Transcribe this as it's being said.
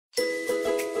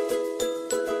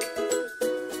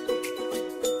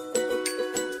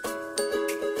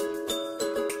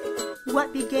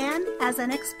What began as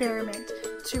an experiment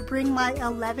to bring my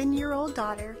 11-year-old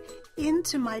daughter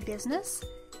into my business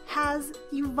has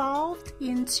evolved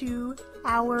into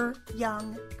Our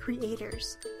Young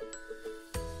Creators,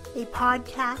 a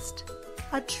podcast,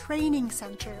 a training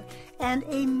center, and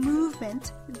a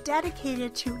movement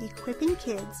dedicated to equipping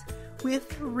kids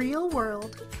with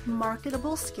real-world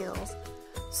marketable skills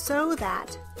so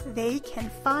that they can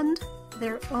fund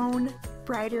their own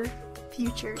brighter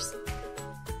futures.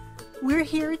 We're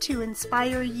here to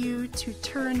inspire you to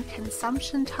turn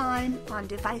consumption time on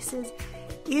devices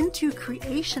into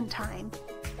creation time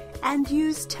and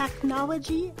use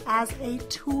technology as a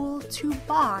tool to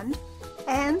bond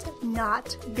and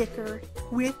not bicker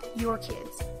with your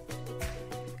kids.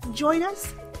 Join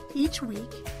us each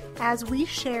week as we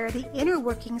share the inner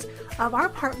workings of our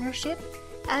partnership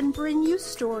and bring you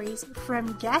stories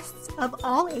from guests of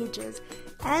all ages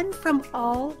and from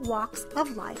all walks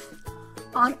of life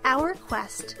on our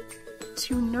quest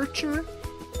to nurture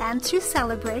and to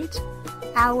celebrate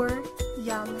our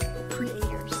young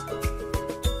creators.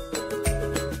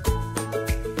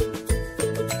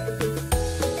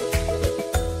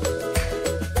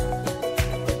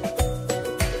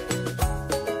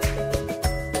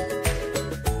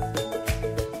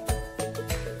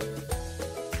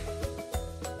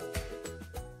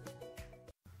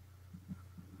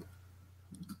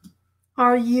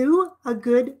 Are you a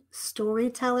good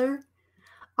storyteller?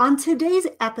 On today's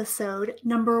episode,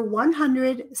 number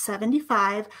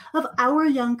 175 of Our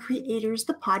Young Creators,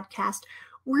 the podcast,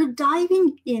 we're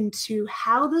diving into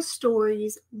how the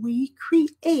stories we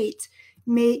create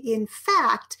may in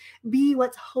fact be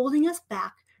what's holding us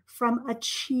back from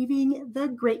achieving the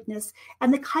greatness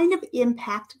and the kind of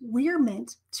impact we're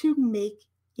meant to make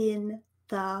in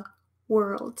the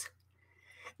world.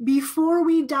 Before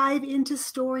we dive into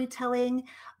storytelling,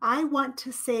 I want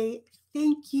to say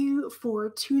thank you for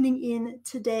tuning in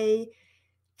today,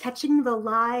 catching the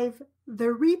live, the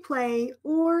replay,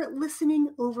 or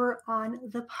listening over on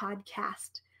the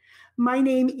podcast. My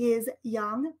name is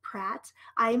Young Pratt.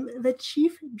 I'm the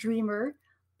chief dreamer,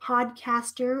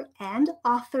 podcaster, and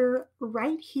author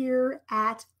right here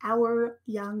at Our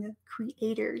Young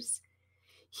Creators.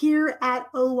 Here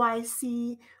at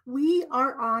OYC, we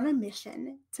are on a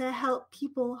mission to help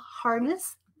people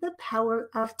harness the power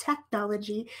of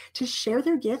technology to share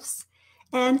their gifts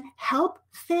and help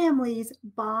families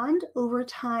bond over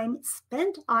time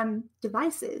spent on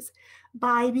devices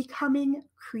by becoming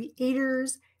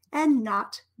creators and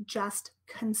not just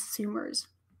consumers.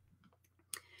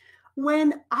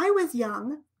 When I was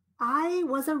young, I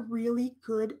was a really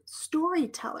good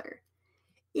storyteller.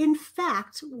 In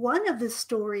fact, one of the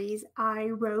stories I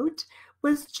wrote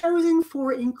was chosen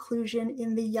for inclusion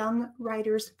in the Young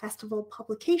Writers Festival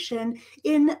publication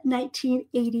in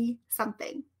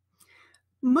 1980-something.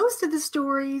 Most of the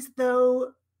stories,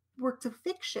 though works of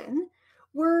fiction,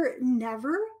 were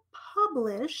never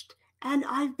published, and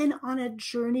I've been on a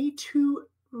journey to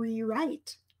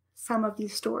rewrite some of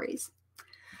these stories.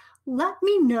 Let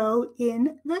me know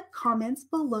in the comments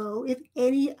below if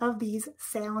any of these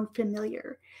sound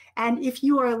familiar. And if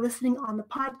you are listening on the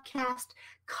podcast,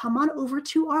 come on over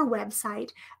to our website,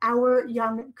 Our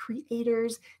Young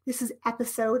Creators. This is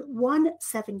episode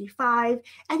 175,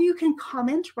 and you can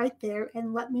comment right there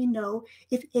and let me know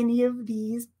if any of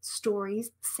these stories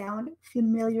sound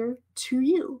familiar to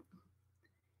you.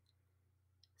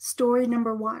 Story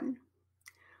number 1.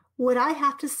 What I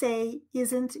have to say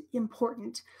isn't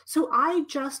important, so I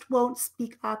just won't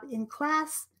speak up in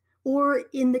class or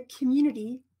in the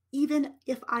community, even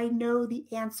if I know the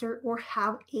answer or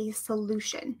have a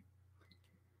solution.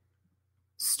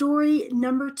 Story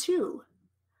number 2.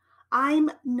 I'm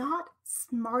not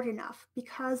smart enough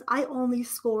because I only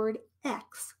scored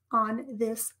X on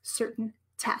this certain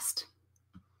test.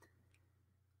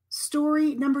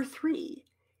 Story number 3.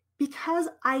 Because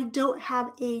I don't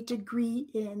have a degree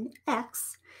in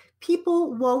X,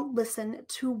 people won't listen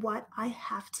to what I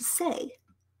have to say.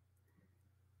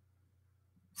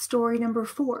 Story number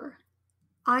 4.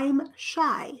 I'm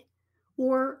shy,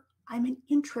 or I'm an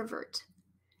introvert.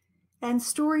 And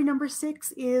story number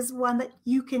 6 is one that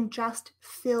you can just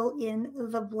fill in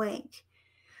the blank.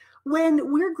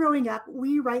 When we're growing up,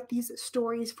 we write these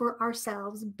stories for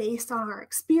ourselves based on our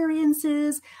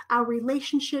experiences, our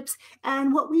relationships,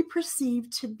 and what we perceive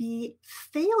to be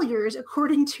failures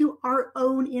according to our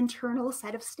own internal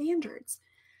set of standards.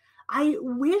 I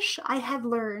wish I had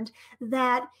learned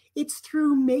that it's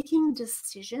through making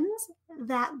decisions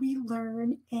that we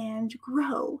learn and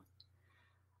grow.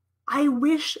 I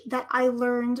wish that I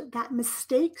learned that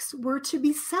mistakes were to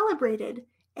be celebrated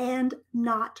and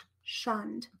not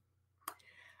shunned.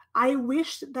 I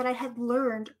wished that I had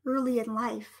learned early in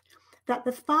life that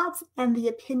the thoughts and the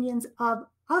opinions of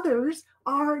others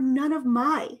are none of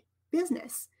my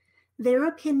business. Their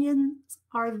opinions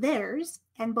are theirs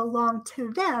and belong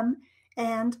to them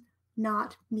and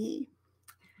not me.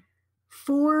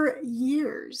 For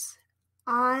years,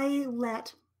 I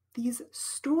let these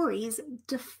stories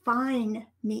define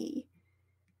me.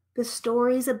 The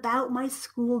stories about my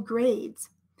school grades,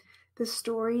 the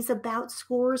stories about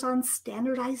scores on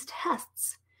standardized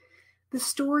tests, the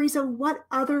stories of what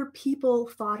other people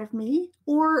thought of me,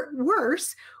 or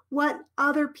worse, what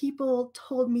other people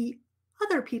told me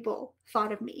other people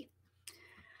thought of me.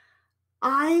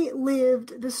 I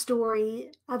lived the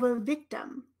story of a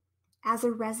victim as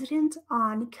a resident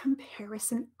on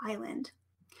Comparison Island.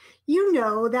 You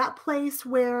know, that place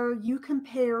where you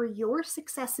compare your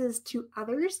successes to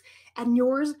others and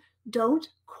yours don't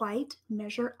quite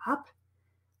measure up.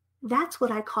 That's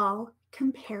what I call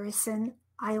Comparison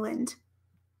Island.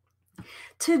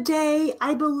 Today,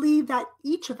 I believe that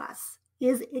each of us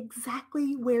is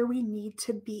exactly where we need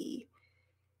to be.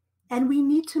 And we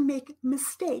need to make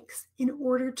mistakes in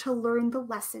order to learn the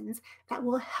lessons that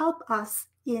will help us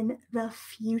in the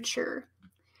future.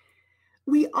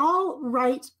 We all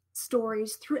write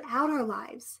stories throughout our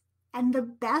lives. And the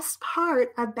best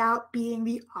part about being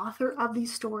the author of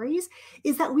these stories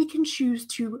is that we can choose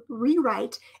to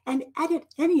rewrite and edit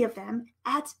any of them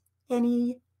at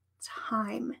any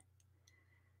time.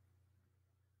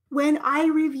 When I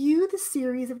review the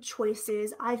series of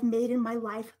choices I've made in my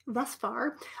life thus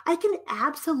far, I can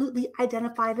absolutely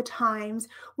identify the times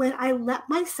when I let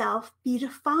myself be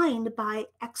defined by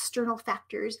external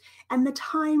factors and the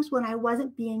times when I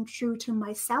wasn't being true to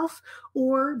myself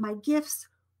or my gifts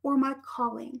or my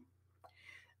calling.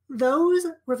 Those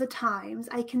were the times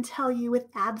I can tell you with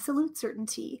absolute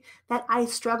certainty that I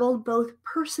struggled both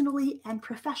personally and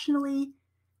professionally.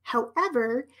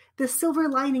 However, the silver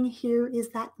lining here is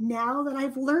that now that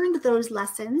I've learned those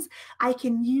lessons, I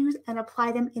can use and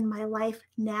apply them in my life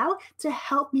now to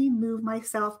help me move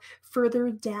myself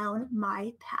further down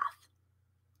my path.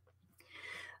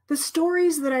 The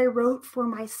stories that I wrote for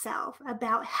myself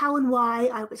about how and why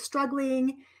I was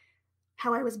struggling,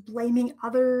 how I was blaming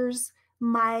others,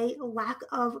 my lack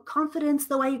of confidence,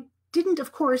 though I didn't,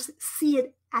 of course, see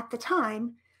it at the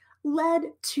time, led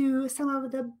to some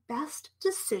of the best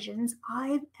decisions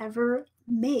I've ever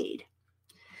made.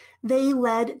 They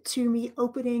led to me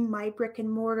opening my brick and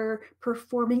mortar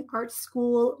performing arts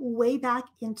school way back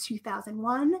in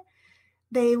 2001.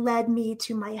 They led me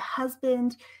to my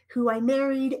husband, who I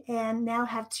married and now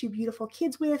have two beautiful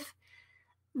kids with.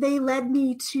 They led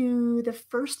me to the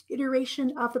first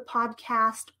iteration of the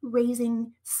podcast,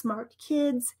 Raising Smart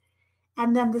Kids,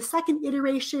 and then the second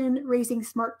iteration, Raising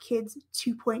Smart Kids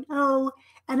 2.0.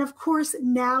 And of course,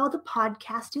 now the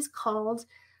podcast is called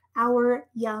Our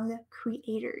Young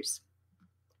Creators.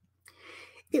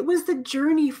 It was the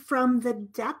journey from the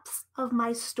depths of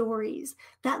my stories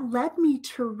that led me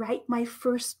to write my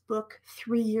first book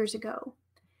 3 years ago.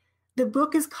 The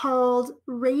book is called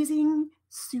Raising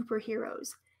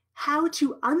Superheroes: How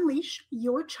to Unleash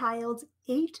Your Child's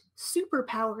 8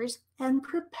 Superpowers and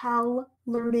Propel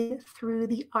Learning Through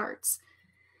the Arts.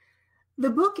 The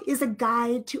book is a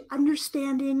guide to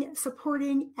understanding,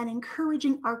 supporting, and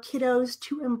encouraging our kiddos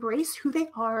to embrace who they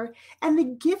are and the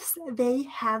gifts they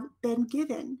have been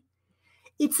given.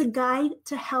 It's a guide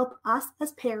to help us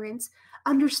as parents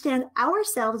understand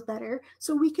ourselves better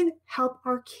so we can help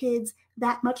our kids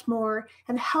that much more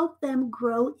and help them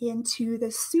grow into the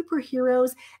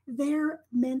superheroes they're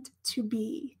meant to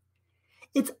be.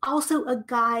 It's also a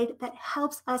guide that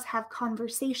helps us have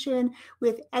conversation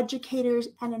with educators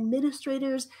and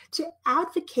administrators to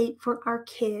advocate for our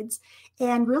kids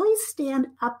and really stand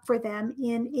up for them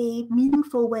in a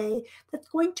meaningful way that's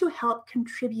going to help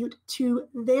contribute to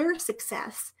their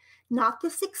success, not the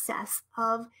success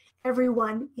of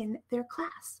everyone in their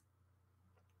class.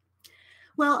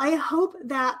 Well, I hope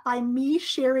that by me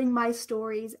sharing my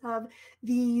stories of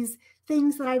these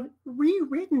things that I've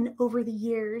rewritten over the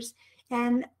years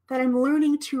and that I'm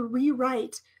learning to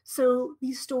rewrite so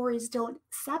these stories don't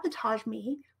sabotage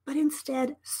me, but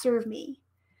instead serve me.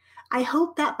 I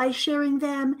hope that by sharing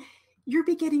them, you're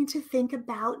beginning to think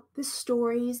about the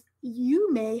stories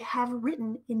you may have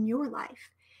written in your life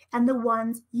and the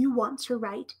ones you want to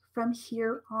write from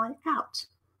here on out.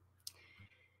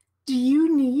 Do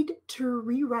you need to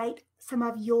rewrite some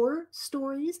of your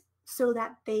stories so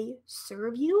that they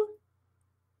serve you?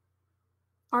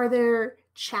 Are there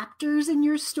chapters in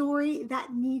your story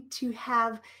that need to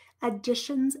have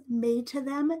additions made to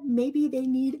them? Maybe they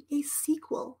need a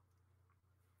sequel.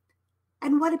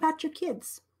 And what about your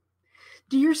kids?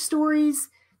 Do the stories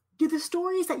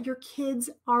that your kids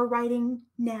are writing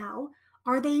now,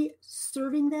 are they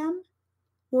serving them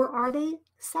or are they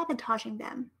sabotaging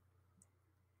them?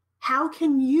 How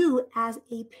can you, as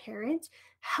a parent,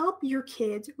 help your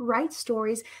kids write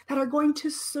stories that are going to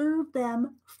serve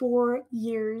them for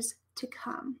years to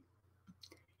come?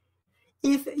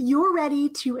 If you're ready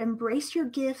to embrace your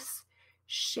gifts,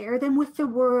 share them with the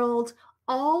world,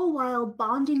 all while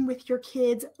bonding with your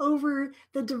kids over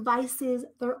the devices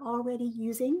they're already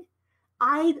using,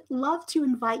 I'd love to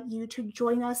invite you to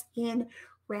join us in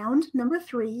round number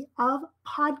 3 of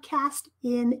Podcast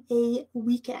in a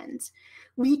Weekend.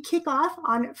 We kick off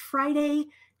on Friday,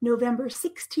 November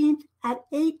 16th at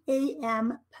 8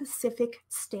 a.m. Pacific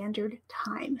Standard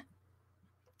Time.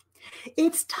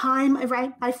 It's time,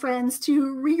 my friends,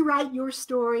 to rewrite your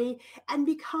story and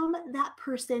become that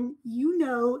person you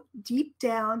know deep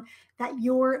down that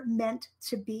you're meant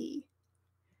to be.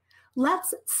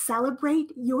 Let's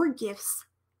celebrate your gifts,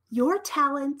 your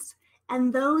talents,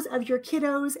 and those of your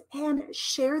kiddos and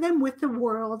share them with the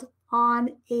world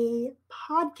on a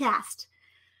podcast.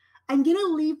 I'm going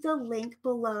to leave the link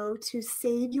below to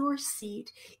save your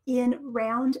seat in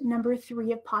round number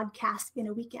 3 of Podcast in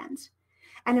a Weekend.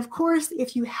 And of course,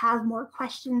 if you have more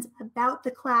questions about the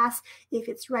class, if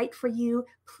it's right for you,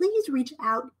 please reach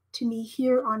out to me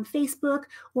here on Facebook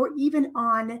or even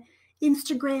on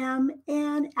Instagram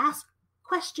and ask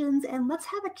questions, and let's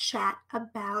have a chat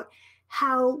about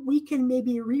how we can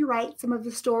maybe rewrite some of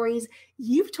the stories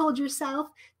you've told yourself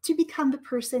to become the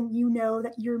person you know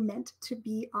that you're meant to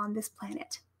be on this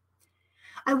planet.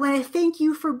 I want to thank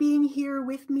you for being here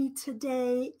with me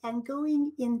today and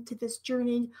going into this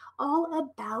journey all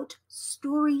about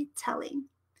storytelling.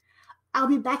 I'll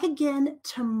be back again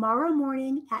tomorrow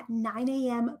morning at 9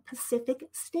 a.m. Pacific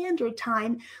Standard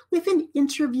Time with an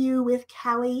interview with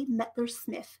Callie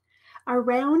Mettler-Smith, a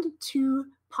round 2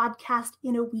 Podcast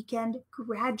in a Weekend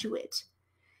graduate.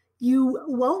 You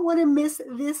won't want to miss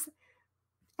this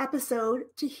episode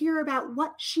to hear about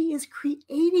what she is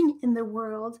creating in the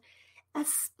world,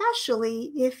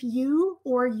 especially if you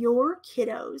or your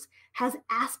kiddos has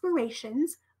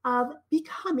aspirations of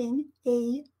becoming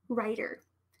a writer.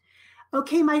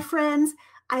 Okay, my friends,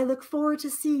 I look forward to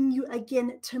seeing you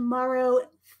again tomorrow.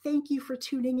 Thank you for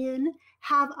tuning in.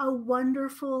 Have a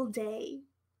wonderful day.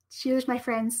 Cheers, my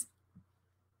friends.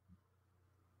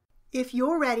 If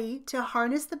you're ready to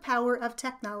harness the power of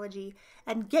technology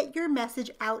and get your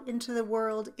message out into the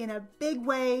world in a big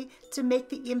way to make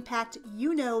the impact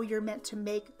you know you're meant to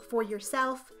make for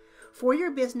yourself, for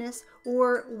your business,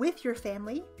 or with your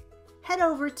family, head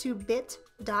over to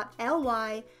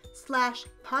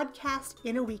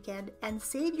bit.ly/podcastinaweekend and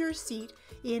save your seat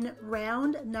in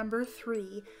round number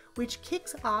 3, which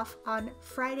kicks off on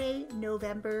Friday,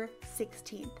 November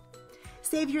 16th.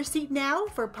 Save your seat now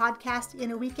for Podcast in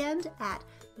a Weekend at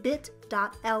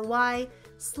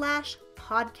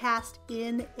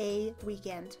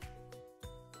bit.ly/podcastinaweekend.